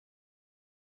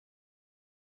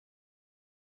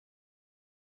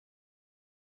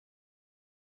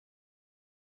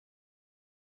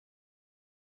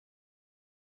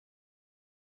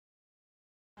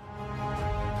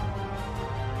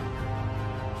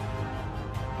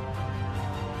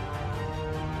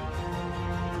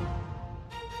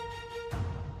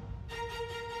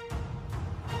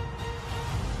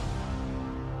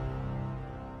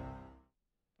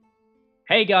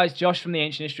Hey guys, Josh from the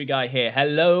Ancient History Guy here.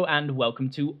 Hello and welcome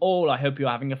to all. I hope you're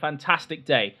having a fantastic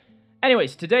day.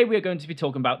 Anyways, today we are going to be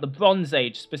talking about the Bronze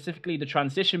Age, specifically the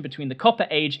transition between the Copper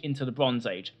Age into the Bronze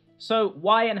Age. So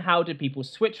why and how did people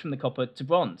switch from the copper to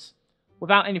bronze?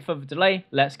 Without any further delay,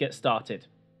 let's get started.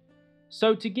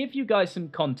 So to give you guys some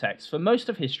context, for most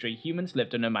of history, humans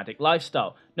lived a nomadic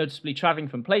lifestyle, noticeably travelling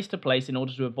from place to place in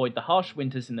order to avoid the harsh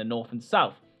winters in the north and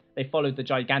south. They followed the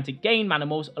gigantic game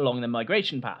animals along their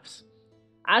migration paths.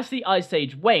 As the Ice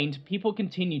Age waned, people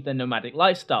continued their nomadic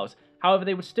lifestyles, however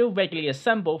they would still regularly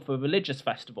assemble for religious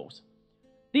festivals.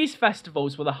 These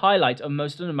festivals were the highlight of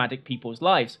most of nomadic people's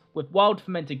lives, with wild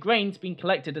fermented grains being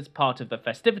collected as part of the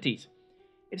festivities.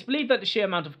 It's believed that the sheer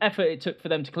amount of effort it took for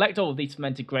them to collect all of these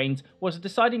fermented grains was a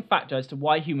deciding factor as to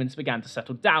why humans began to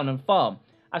settle down and farm,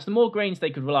 as the more grains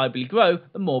they could reliably grow,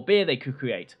 the more beer they could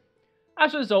create.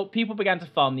 As a result, people began to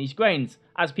farm these grains.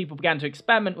 As people began to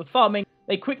experiment with farming,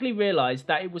 they quickly realised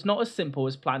that it was not as simple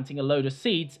as planting a load of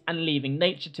seeds and leaving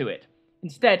nature to it.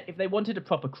 Instead, if they wanted a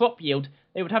proper crop yield,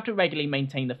 they would have to regularly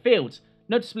maintain the fields,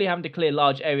 noticeably having to clear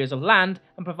large areas of land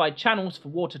and provide channels for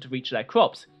water to reach their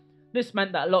crops. This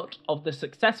meant that a lot of the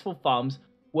successful farms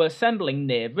were assembling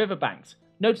near riverbanks,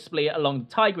 noticeably along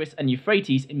the Tigris and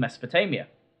Euphrates in Mesopotamia.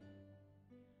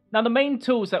 Now, the main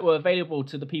tools that were available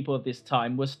to the people of this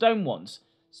time were stone ones.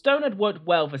 Stone had worked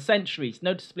well for centuries,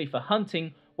 noticeably for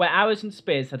hunting, where arrows and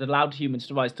spears had allowed humans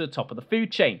to rise to the top of the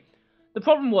food chain. The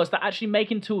problem was that actually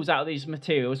making tools out of these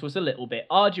materials was a little bit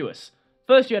arduous.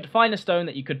 First, you had to find a stone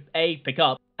that you could A, pick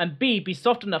up, and B, be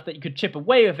soft enough that you could chip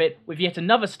away with it with yet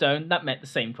another stone that met the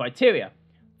same criteria.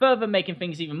 Further making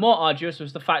things even more arduous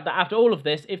was the fact that after all of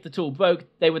this, if the tool broke,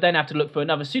 they would then have to look for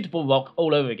another suitable rock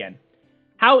all over again.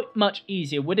 How much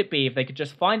easier would it be if they could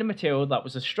just find a material that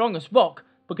was as strong as rock,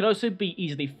 but could also be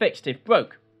easily fixed if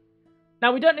broke?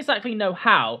 Now, we don't exactly know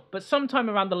how, but sometime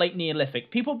around the late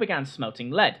Neolithic, people began smelting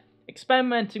lead,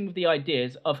 experimenting with the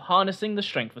ideas of harnessing the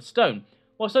strength of stone,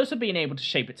 whilst also being able to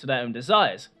shape it to their own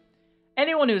desires.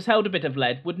 Anyone who has held a bit of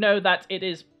lead would know that it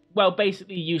is, well,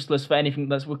 basically useless for anything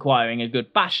that's requiring a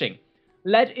good bashing.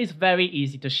 Lead is very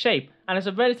easy to shape, and has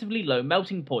a relatively low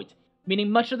melting point,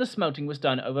 meaning much of the smelting was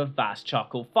done over vast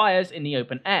charcoal fires in the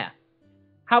open air.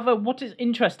 However, what is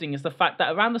interesting is the fact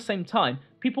that around the same time,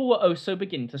 people were also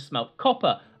beginning to smelt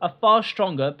copper, a far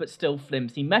stronger but still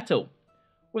flimsy metal.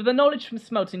 With the knowledge from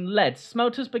smelting lead,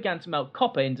 smelters began to melt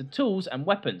copper into tools and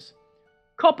weapons.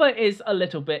 Copper is a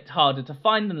little bit harder to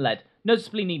find than lead,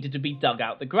 noticeably needed to be dug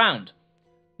out the ground.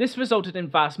 This resulted in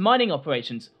vast mining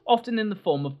operations, often in the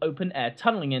form of open-air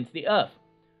tunneling into the earth.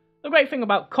 The great thing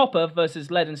about copper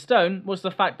versus lead and stone was the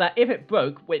fact that if it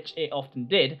broke, which it often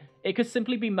did, it could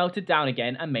simply be melted down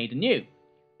again and made anew.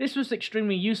 This was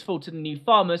extremely useful to the new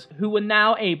farmers who were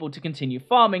now able to continue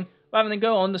farming rather than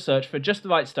go on the search for just the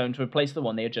right stone to replace the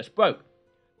one they had just broke.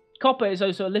 Copper is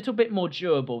also a little bit more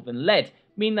durable than lead,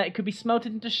 meaning that it could be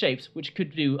smelted into shapes which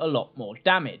could do a lot more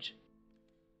damage.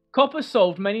 Copper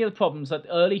solved many of the problems that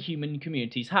the early human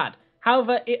communities had.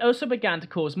 However, it also began to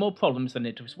cause more problems than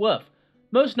it was worth.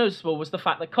 Most noticeable was the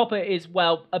fact that copper is,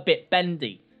 well, a bit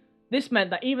bendy. This meant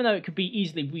that even though it could be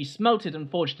easily re-smelted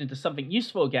and forged into something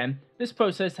useful again, this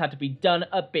process had to be done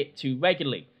a bit too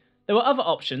regularly. There were other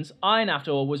options. Iron,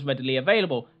 after all, was readily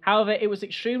available. However, it was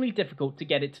extremely difficult to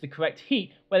get it to the correct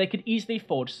heat where they could easily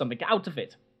forge something out of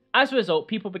it. As a result,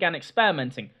 people began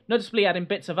experimenting, noticeably adding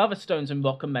bits of other stones and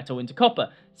rock and metal into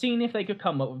copper, seeing if they could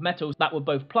come up with metals that were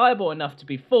both pliable enough to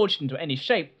be forged into any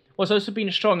shape, whilst also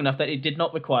being strong enough that it did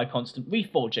not require constant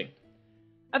reforging.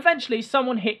 Eventually,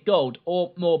 someone hit gold,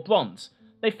 or more bronze.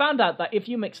 They found out that if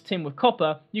you mixed tin with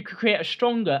copper, you could create a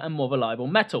stronger and more reliable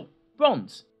metal,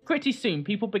 bronze. Pretty soon,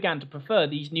 people began to prefer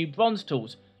these new bronze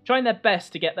tools, trying their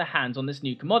best to get their hands on this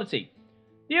new commodity.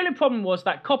 The only problem was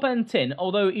that copper and tin,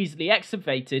 although easily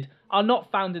excavated, are not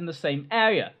found in the same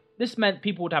area. This meant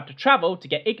people would have to travel to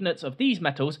get ingots of these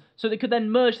metals so they could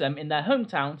then merge them in their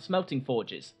hometown smelting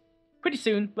forges. Pretty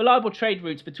soon, reliable trade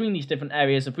routes between these different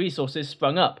areas of resources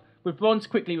sprung up, with bronze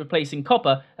quickly replacing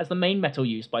copper as the main metal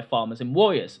used by farmers and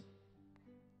warriors.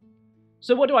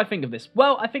 So what do I think of this?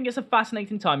 Well, I think it's a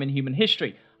fascinating time in human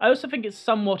history. I also think it's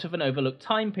somewhat of an overlooked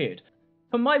time period.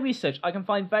 From my research, I can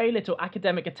find very little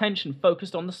academic attention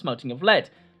focused on the smelting of lead.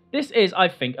 This is, I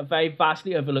think, a very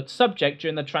vastly overlooked subject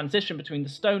during the transition between the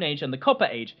Stone Age and the Copper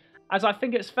Age, as I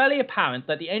think it's fairly apparent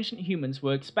that the ancient humans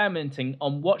were experimenting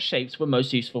on what shapes were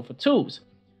most useful for tools.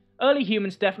 Early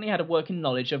humans definitely had a working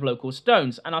knowledge of local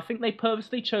stones, and I think they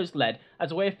purposely chose lead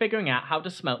as a way of figuring out how to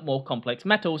smelt more complex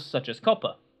metals such as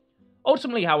copper.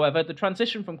 Ultimately, however, the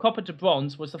transition from copper to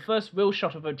bronze was the first real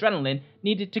shot of adrenaline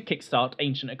needed to kickstart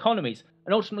ancient economies,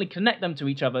 and ultimately connect them to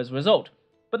each other as a result.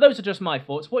 But those are just my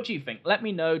thoughts. What do you think? Let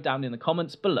me know down in the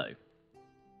comments below.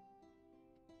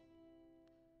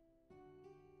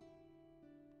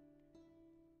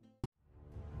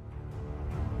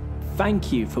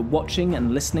 Thank you for watching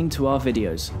and listening to our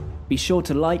videos. Be sure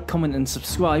to like, comment and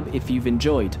subscribe if you've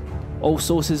enjoyed. All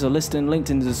sources are listed and linked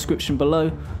in the description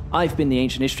below. I've been the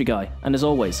Ancient History Guy, and as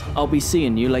always, I'll be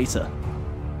seeing you later.